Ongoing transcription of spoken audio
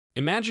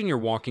Imagine you're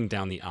walking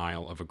down the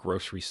aisle of a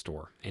grocery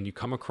store and you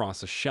come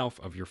across a shelf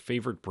of your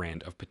favorite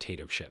brand of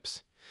potato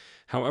chips.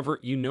 However,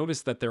 you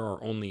notice that there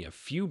are only a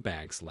few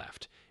bags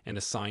left, and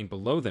a sign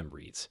below them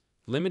reads,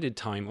 "Limited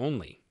time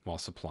only, while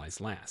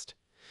supplies last."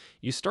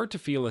 You start to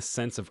feel a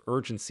sense of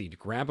urgency to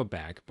grab a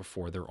bag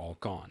before they're all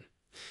gone.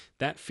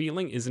 That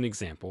feeling is an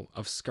example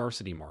of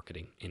scarcity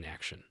marketing in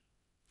action.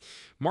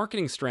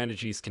 Marketing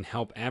strategies can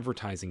help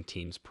advertising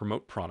teams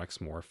promote products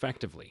more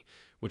effectively,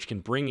 which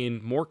can bring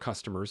in more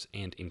customers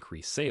and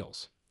increase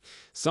sales.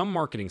 Some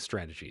marketing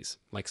strategies,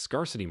 like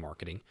scarcity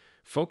marketing,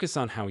 focus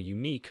on how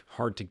unique,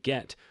 hard to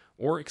get,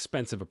 or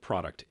expensive a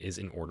product is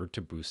in order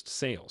to boost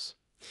sales.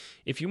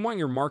 If you want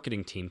your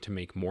marketing team to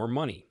make more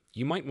money,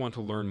 you might want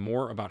to learn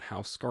more about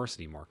how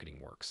scarcity marketing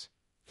works.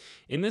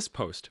 In this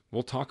post,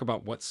 we'll talk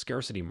about what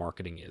scarcity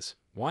marketing is,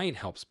 why it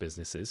helps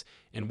businesses,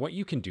 and what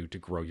you can do to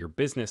grow your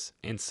business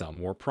and sell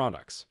more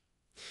products.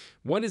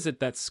 What is it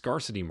that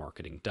scarcity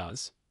marketing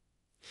does?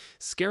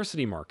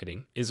 Scarcity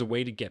marketing is a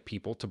way to get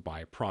people to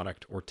buy a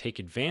product or take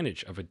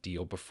advantage of a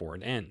deal before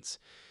it ends.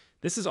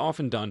 This is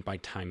often done by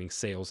timing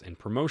sales and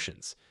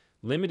promotions,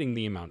 limiting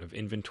the amount of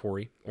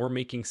inventory, or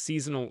making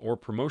seasonal or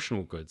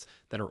promotional goods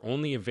that are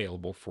only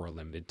available for a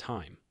limited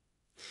time.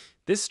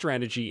 This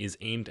strategy is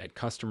aimed at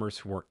customers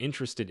who are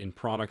interested in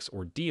products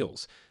or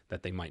deals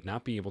that they might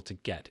not be able to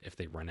get if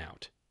they run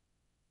out.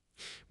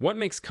 What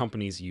makes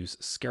companies use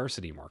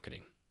scarcity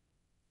marketing?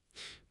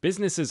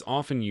 Businesses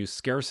often use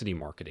scarcity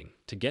marketing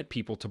to get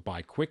people to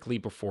buy quickly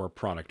before a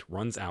product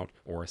runs out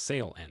or a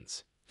sale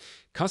ends.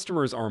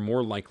 Customers are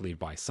more likely to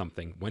buy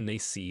something when they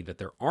see that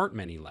there aren't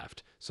many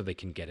left, so they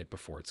can get it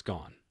before it's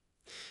gone.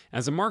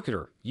 As a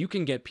marketer, you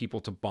can get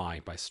people to buy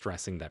by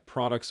stressing that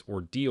products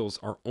or deals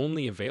are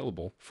only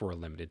available for a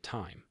limited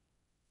time.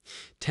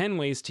 10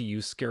 ways to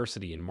use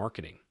scarcity in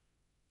marketing.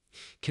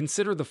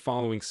 Consider the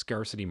following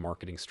scarcity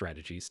marketing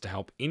strategies to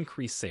help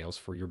increase sales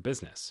for your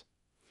business.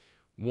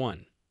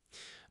 1.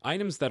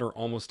 Items that are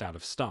almost out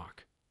of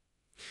stock.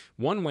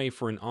 One way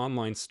for an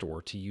online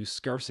store to use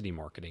scarcity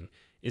marketing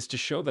is to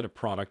show that a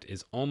product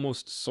is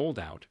almost sold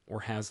out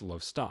or has low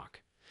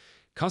stock.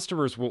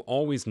 Customers will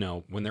always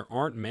know when there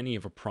aren't many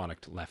of a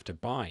product left to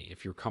buy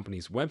if your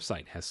company's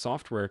website has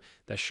software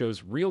that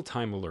shows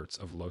real-time alerts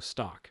of low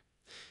stock.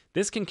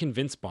 This can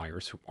convince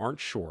buyers who aren't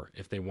sure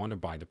if they want to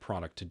buy the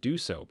product to do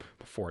so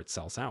before it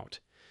sells out.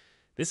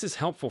 This is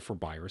helpful for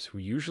buyers who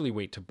usually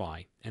wait to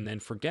buy and then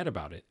forget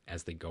about it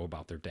as they go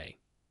about their day.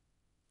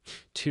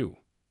 2.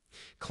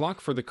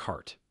 Clock for the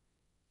cart.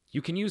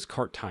 You can use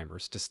cart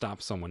timers to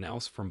stop someone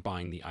else from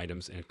buying the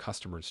items in a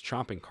customer's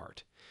shopping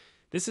cart.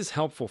 This is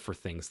helpful for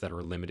things that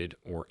are limited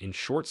or in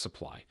short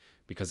supply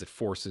because it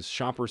forces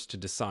shoppers to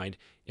decide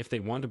if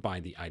they want to buy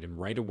the item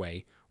right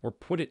away or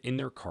put it in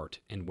their cart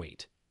and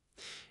wait.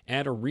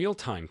 Add a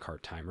real-time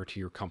cart timer to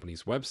your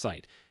company's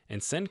website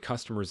and send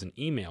customers an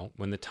email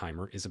when the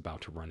timer is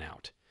about to run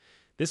out.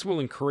 This will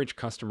encourage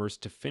customers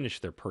to finish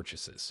their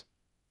purchases.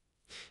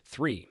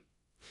 3.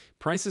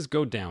 Prices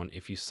go down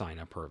if you sign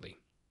up early.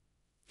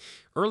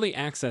 Early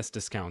access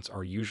discounts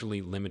are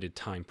usually limited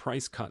time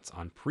price cuts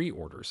on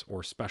pre-orders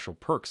or special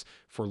perks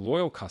for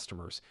loyal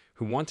customers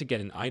who want to get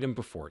an item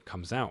before it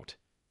comes out.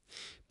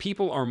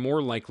 People are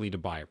more likely to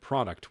buy a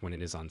product when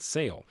it is on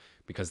sale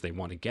because they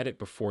want to get it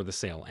before the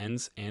sale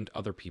ends and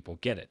other people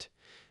get it.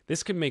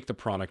 This could make the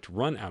product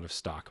run out of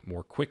stock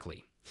more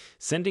quickly.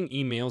 Sending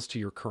emails to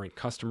your current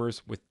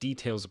customers with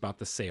details about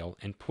the sale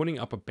and putting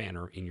up a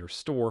banner in your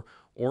store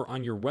or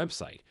on your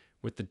website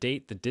with the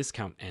date the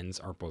discount ends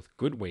are both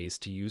good ways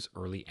to use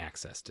early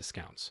access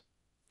discounts.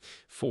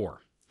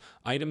 4.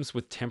 Items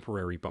with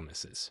temporary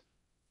bonuses.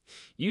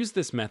 Use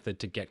this method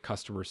to get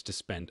customers to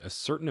spend a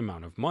certain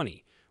amount of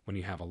money when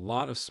you have a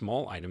lot of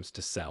small items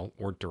to sell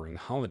or during the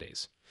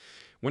holidays.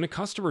 When a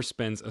customer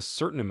spends a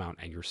certain amount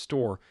at your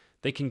store,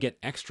 they can get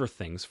extra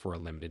things for a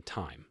limited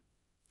time.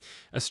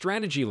 A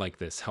strategy like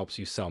this helps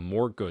you sell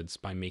more goods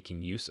by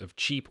making use of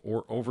cheap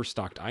or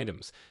overstocked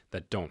items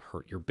that don't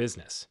hurt your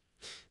business.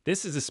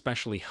 This is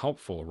especially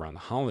helpful around the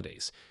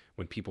holidays,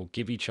 when people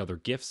give each other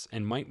gifts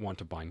and might want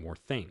to buy more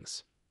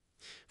things.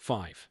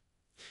 5.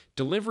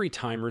 Delivery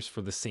timers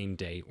for the same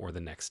day or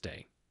the next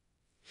day.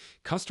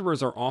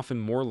 Customers are often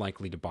more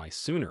likely to buy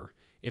sooner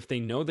if they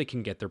know they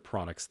can get their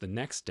products the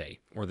next day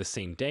or the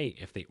same day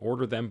if they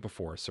order them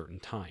before a certain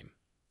time.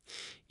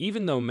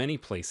 Even though many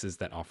places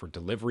that offer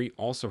delivery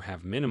also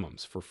have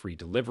minimums for free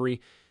delivery,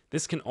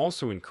 this can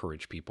also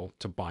encourage people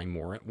to buy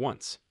more at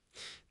once.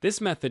 This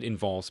method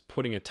involves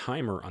putting a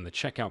timer on the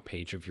checkout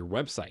page of your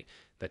website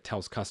that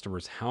tells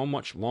customers how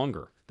much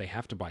longer they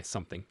have to buy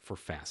something for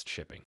fast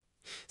shipping.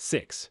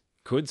 6.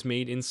 Goods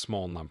made in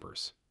small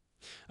numbers.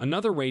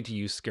 Another way to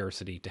use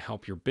scarcity to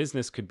help your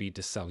business could be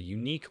to sell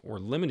unique or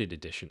limited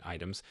edition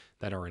items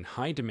that are in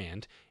high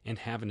demand and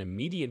have an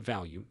immediate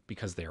value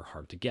because they are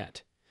hard to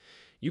get.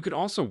 You could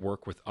also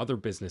work with other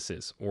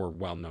businesses or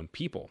well-known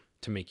people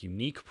to make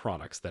unique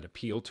products that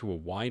appeal to a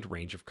wide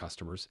range of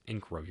customers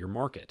and grow your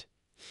market.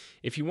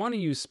 If you want to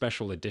use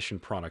special edition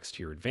products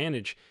to your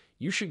advantage,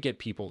 You should get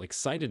people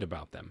excited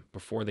about them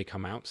before they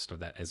come out so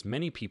that as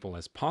many people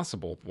as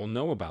possible will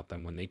know about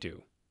them when they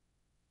do.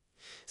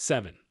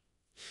 7.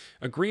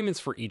 Agreements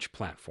for each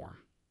platform.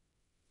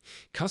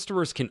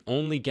 Customers can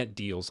only get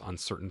deals on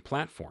certain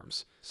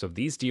platforms, so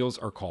these deals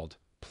are called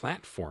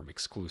platform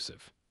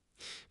exclusive.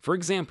 For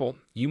example,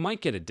 you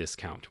might get a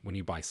discount when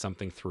you buy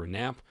something through an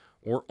app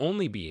or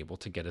only be able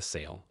to get a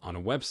sale on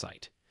a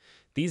website.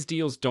 These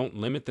deals don't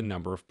limit the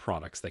number of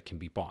products that can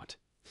be bought.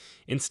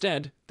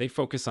 Instead, they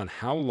focus on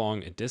how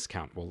long a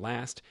discount will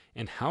last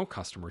and how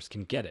customers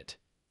can get it.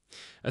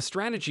 A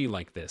strategy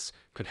like this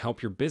could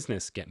help your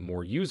business get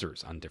more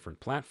users on different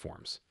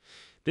platforms.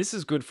 This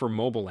is good for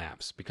mobile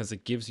apps because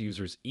it gives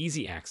users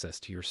easy access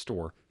to your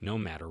store no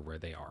matter where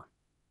they are.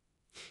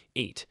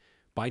 8.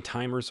 Buy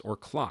timers or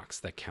clocks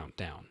that count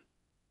down.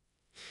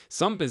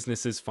 Some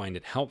businesses find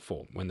it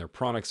helpful when their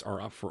products are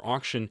up for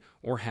auction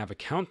or have a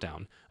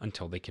countdown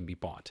until they can be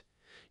bought.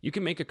 You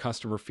can make a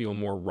customer feel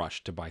more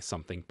rushed to buy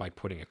something by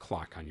putting a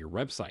clock on your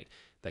website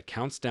that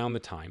counts down the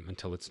time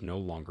until it's no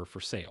longer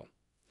for sale.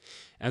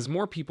 As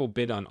more people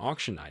bid on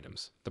auction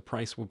items, the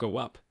price will go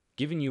up,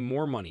 giving you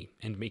more money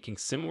and making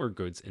similar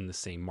goods in the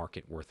same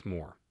market worth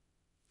more.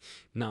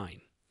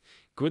 9.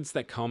 Goods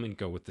that come and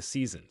go with the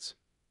seasons.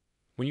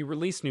 When you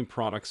release new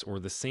products or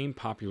the same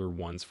popular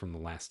ones from the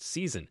last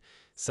season,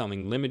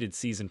 selling limited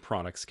season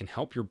products can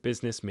help your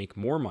business make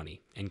more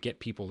money and get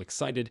people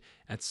excited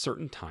at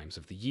certain times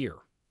of the year.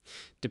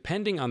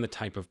 Depending on the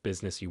type of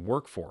business you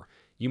work for,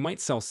 you might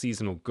sell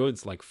seasonal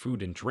goods like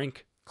food and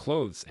drink,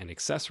 clothes and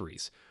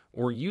accessories,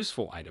 or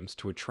useful items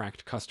to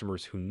attract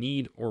customers who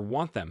need or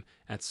want them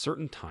at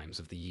certain times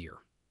of the year.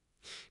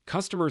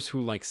 Customers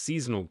who like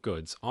seasonal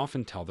goods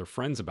often tell their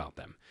friends about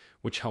them,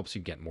 which helps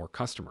you get more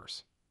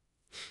customers.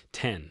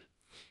 10.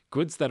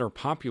 Goods that are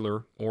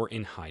popular or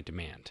in high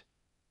demand.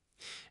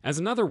 As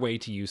another way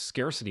to use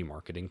scarcity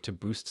marketing to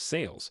boost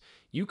sales,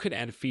 you could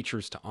add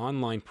features to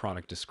online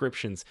product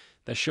descriptions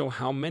that show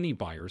how many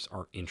buyers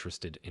are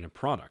interested in a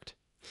product.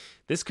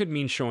 This could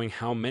mean showing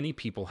how many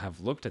people have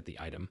looked at the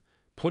item,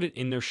 put it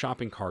in their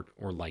shopping cart,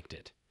 or liked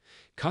it.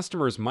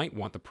 Customers might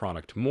want the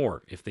product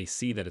more if they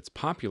see that it's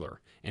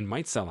popular and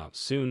might sell out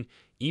soon,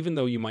 even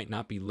though you might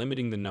not be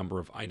limiting the number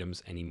of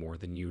items any more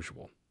than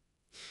usual.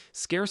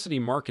 Scarcity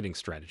marketing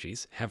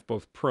strategies have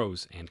both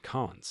pros and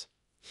cons.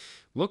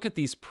 Look at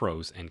these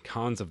pros and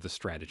cons of the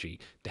strategy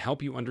to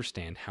help you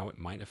understand how it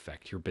might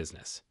affect your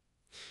business.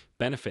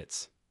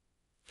 Benefits.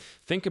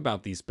 Think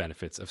about these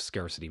benefits of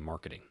scarcity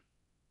marketing.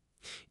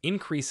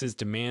 Increases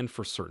demand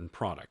for certain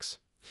products.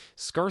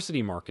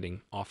 Scarcity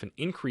marketing often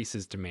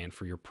increases demand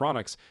for your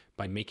products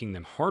by making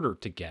them harder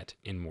to get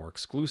and more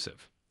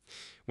exclusive.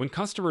 When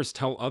customers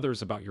tell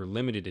others about your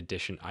limited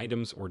edition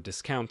items or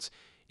discounts,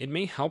 it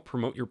may help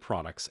promote your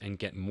products and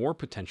get more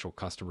potential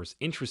customers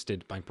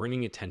interested by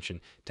bringing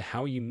attention to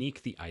how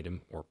unique the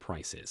item or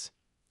price is.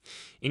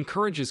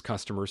 Encourages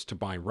customers to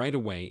buy right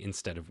away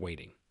instead of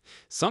waiting.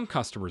 Some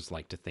customers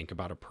like to think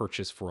about a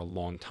purchase for a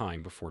long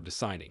time before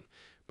deciding,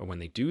 but when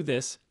they do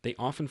this, they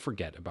often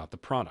forget about the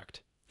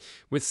product.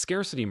 With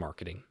scarcity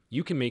marketing,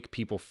 you can make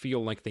people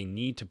feel like they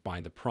need to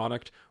buy the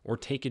product or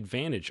take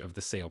advantage of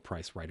the sale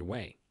price right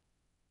away.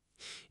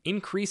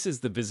 Increases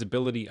the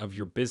visibility of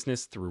your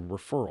business through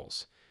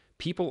referrals.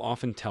 People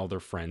often tell their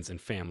friends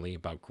and family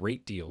about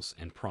great deals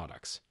and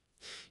products.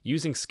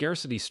 Using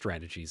scarcity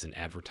strategies in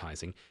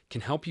advertising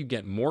can help you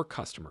get more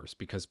customers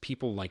because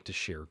people like to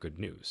share good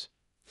news.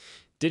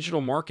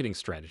 Digital marketing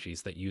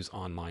strategies that use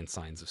online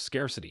signs of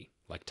scarcity,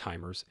 like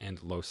timers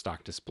and low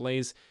stock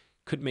displays,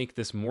 could make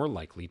this more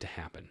likely to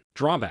happen.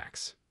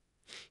 Drawbacks.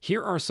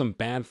 Here are some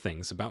bad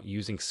things about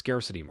using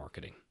scarcity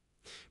marketing.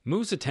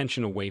 Moves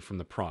attention away from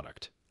the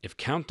product. If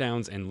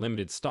countdowns and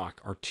limited stock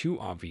are too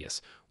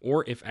obvious,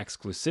 or if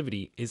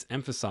exclusivity is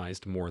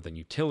emphasized more than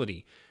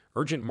utility,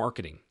 urgent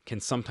marketing can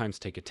sometimes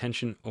take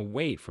attention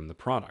away from the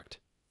product.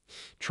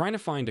 Trying to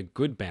find a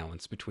good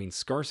balance between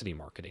scarcity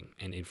marketing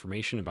and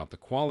information about the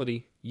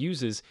quality,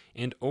 uses,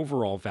 and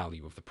overall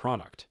value of the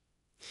product.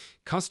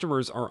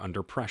 Customers are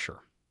under pressure.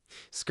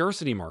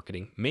 Scarcity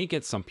marketing may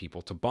get some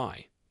people to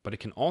buy, but it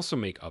can also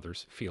make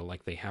others feel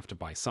like they have to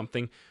buy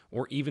something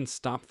or even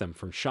stop them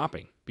from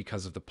shopping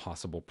because of the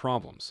possible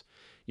problems.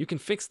 You can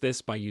fix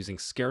this by using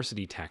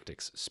scarcity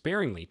tactics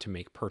sparingly to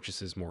make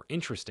purchases more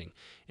interesting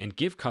and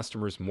give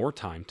customers more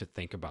time to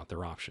think about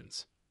their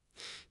options.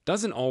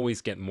 Doesn't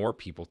always get more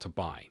people to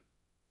buy.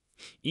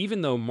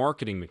 Even though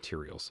marketing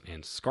materials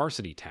and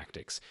scarcity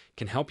tactics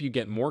can help you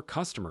get more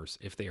customers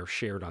if they are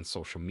shared on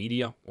social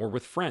media or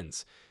with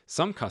friends,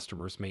 some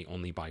customers may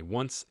only buy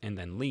once and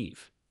then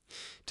leave.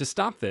 To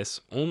stop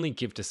this, only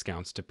give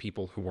discounts to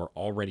people who are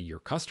already your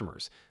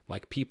customers,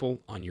 like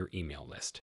people on your email list.